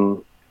get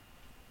some,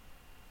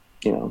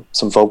 you know,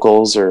 some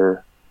vocals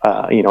or,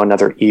 you know,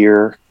 another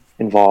ear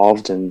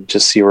involved and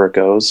just see where it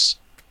goes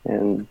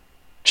and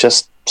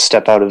just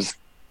step out of,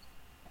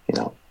 you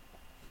know,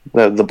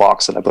 the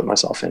box that I put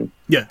myself in.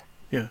 Yeah.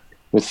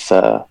 With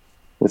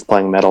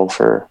playing metal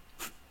for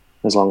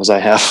as long as I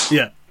have.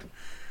 Yeah.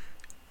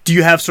 Do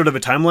you have sort of a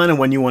timeline on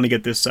when you want to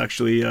get this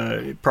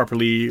actually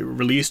properly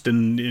released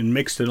and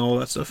mixed and all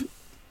that stuff?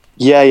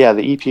 Yeah.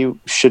 The EP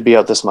should be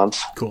out this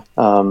month. Cool.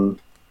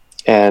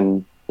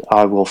 And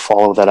I will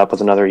follow that up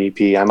with another EP.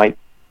 I might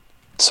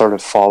sort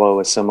of follow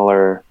a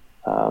similar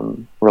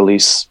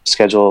release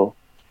schedule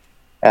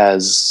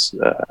as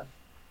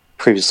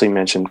previously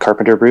mentioned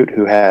Carpenter Brute,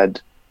 who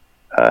had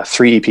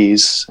 3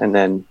 EPs and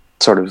then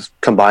sort of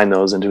combine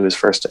those into his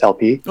first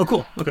LP. Oh,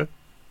 cool. Okay.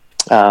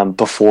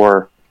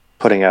 Before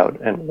putting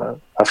out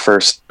a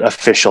first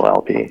official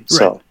LP. Right.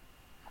 So,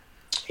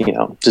 you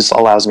know, just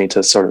allows me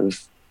to sort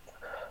of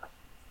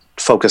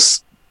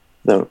focus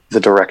the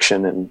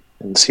direction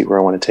and see where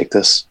I want to take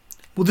this.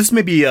 Well, this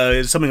may be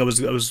something I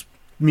was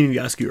meaning to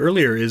ask you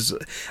earlier. Is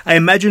I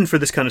imagine for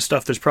this kind of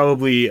stuff, there's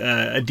probably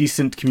a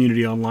decent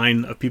community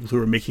online of people who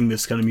are making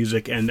this kind of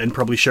music and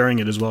probably sharing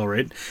it as well,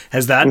 right?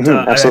 Has that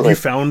have you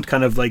found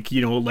kind of like,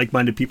 you know,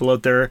 like-minded people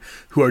out there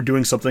who are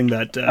doing something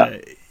that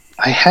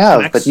I have,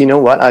 connects? but you know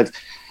what?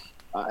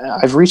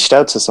 I've reached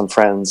out to some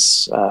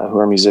friends who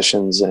are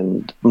musicians,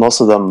 and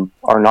most of them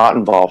are not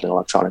involved in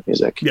electronic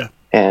music. Yeah,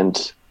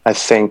 and I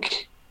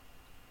think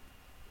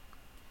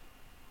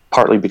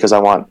partly because I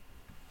want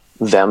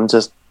them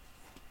to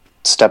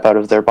step out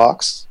of their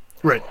box,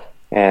 right,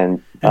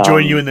 and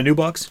join you in the new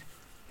box.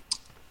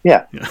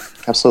 Yeah.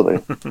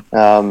 Absolutely.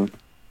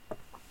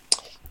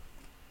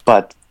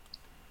 But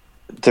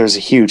there's a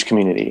huge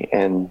community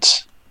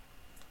and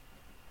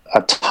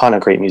a ton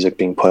of great music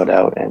being put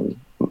out, and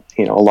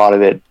you know, a lot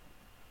of it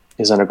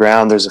is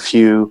underground. There's a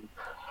few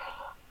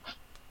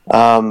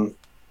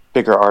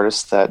bigger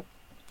artists that,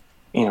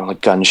 you know,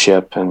 like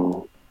Gunship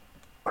and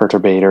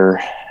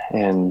Perturbator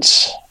and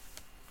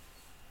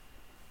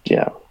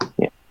yeah.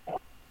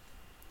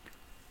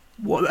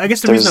 Well, I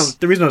guess the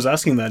reason I was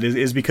asking that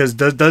is because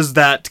does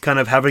that kind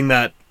of having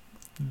that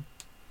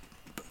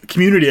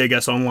community, I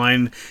guess,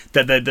 online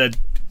that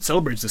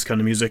celebrates this kind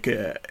of music,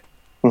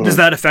 does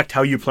that affect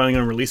how you're planning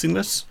on releasing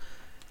this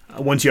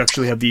once you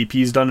actually have the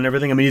EPs done and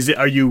everything? I mean,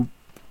 are you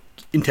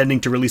intending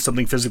to release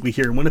something physically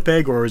here in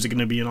Winnipeg, or is it going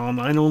to be an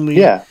online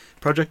only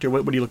project, or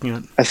what are you looking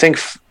at? I think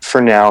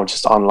for now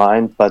just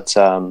online, but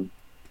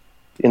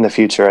in the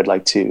future I'd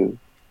like to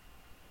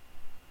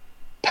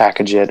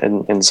package it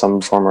in some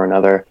form or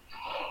another.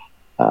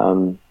 I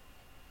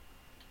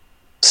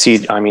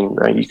mean,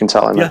 you can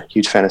tell I'm a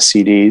huge fan of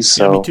CDs.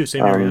 So, me too.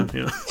 Same here.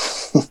 Yeah.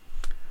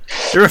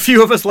 There are a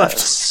few of us left.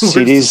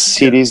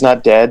 CD's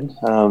not dead,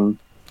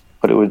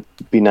 but it would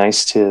be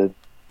nice to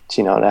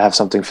have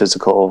something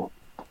physical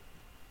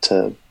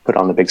to put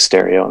on the big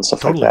stereo and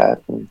stuff like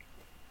that. And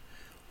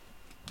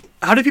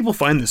how do people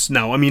find this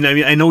now? I mean,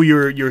 I know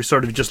you're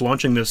sort of just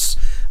launching this,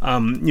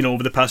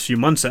 over the past few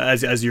months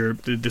as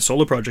the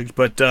solo project.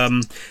 But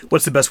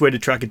what's the best way to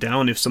track it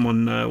down if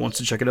someone wants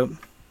to check it out?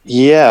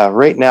 Yeah,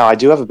 right now I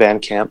do have a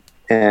Bandcamp,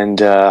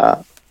 and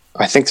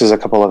I think there's a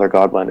couple other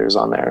Godblenders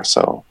on there.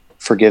 So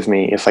forgive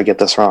me if I get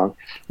this wrong.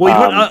 Well,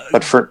 you know what,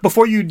 But for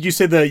before you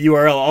say the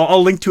URL,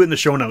 I'll link to it in the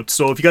show notes.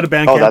 So if you got a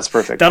Bandcamp, that's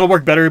perfect. That'll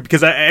work better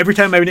because every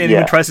time anyone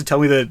Yeah. tries to tell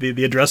me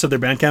the address of their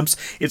Bandcamps,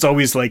 it's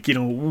always like, you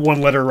know,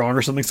 one letter wrong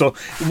or something. So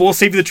we'll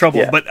save you the trouble.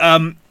 Yeah. But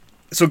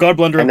so God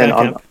Blender on and then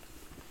Bandcamp.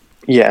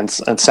 and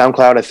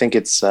SoundCloud, I think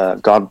it's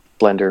God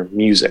Blender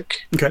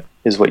Music Okay.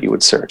 is what you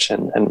would search,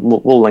 and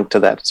we'll link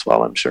to that as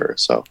well, I'm sure.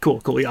 So Cool.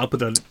 Yeah, I'll put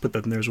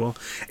that in there as well.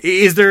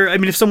 Is there? I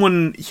mean, if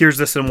someone hears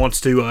this and wants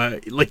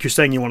to, like you're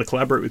saying, you want to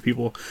collaborate with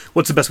people,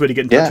 what's the best way to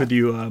get in touch Yeah. with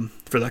you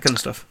for that kind of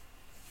stuff?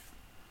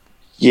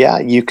 yeah,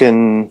 you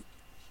can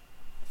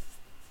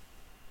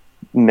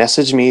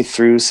message me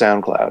through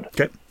SoundCloud.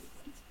 Okay.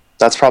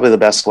 That's probably the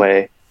best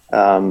way.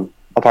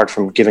 Apart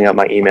from giving out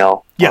my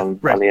email on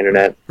the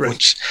internet, Right.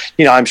 which,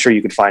 you know, I'm sure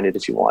you could find it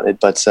if you wanted,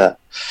 but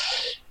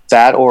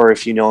that, or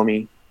if you know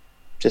me,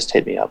 just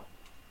hit me up.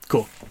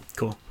 Cool.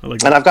 I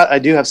like And that. I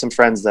do have some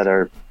friends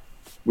that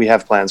we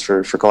have plans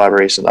for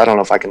collaboration. I don't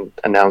know if I can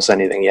announce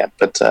anything yet,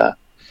 but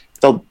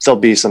there'll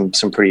be some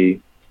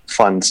pretty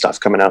fun stuff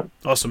coming out.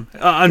 Awesome.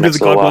 Under Next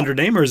the God little while. Blender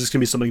name, or is this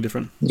gonna be something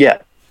different? Yeah.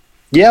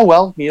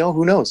 Well, you know,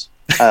 who knows?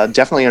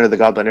 Definitely under the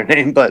God Blender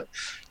name, but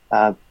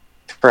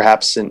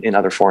perhaps in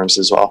other forms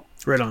as well.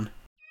 Right on.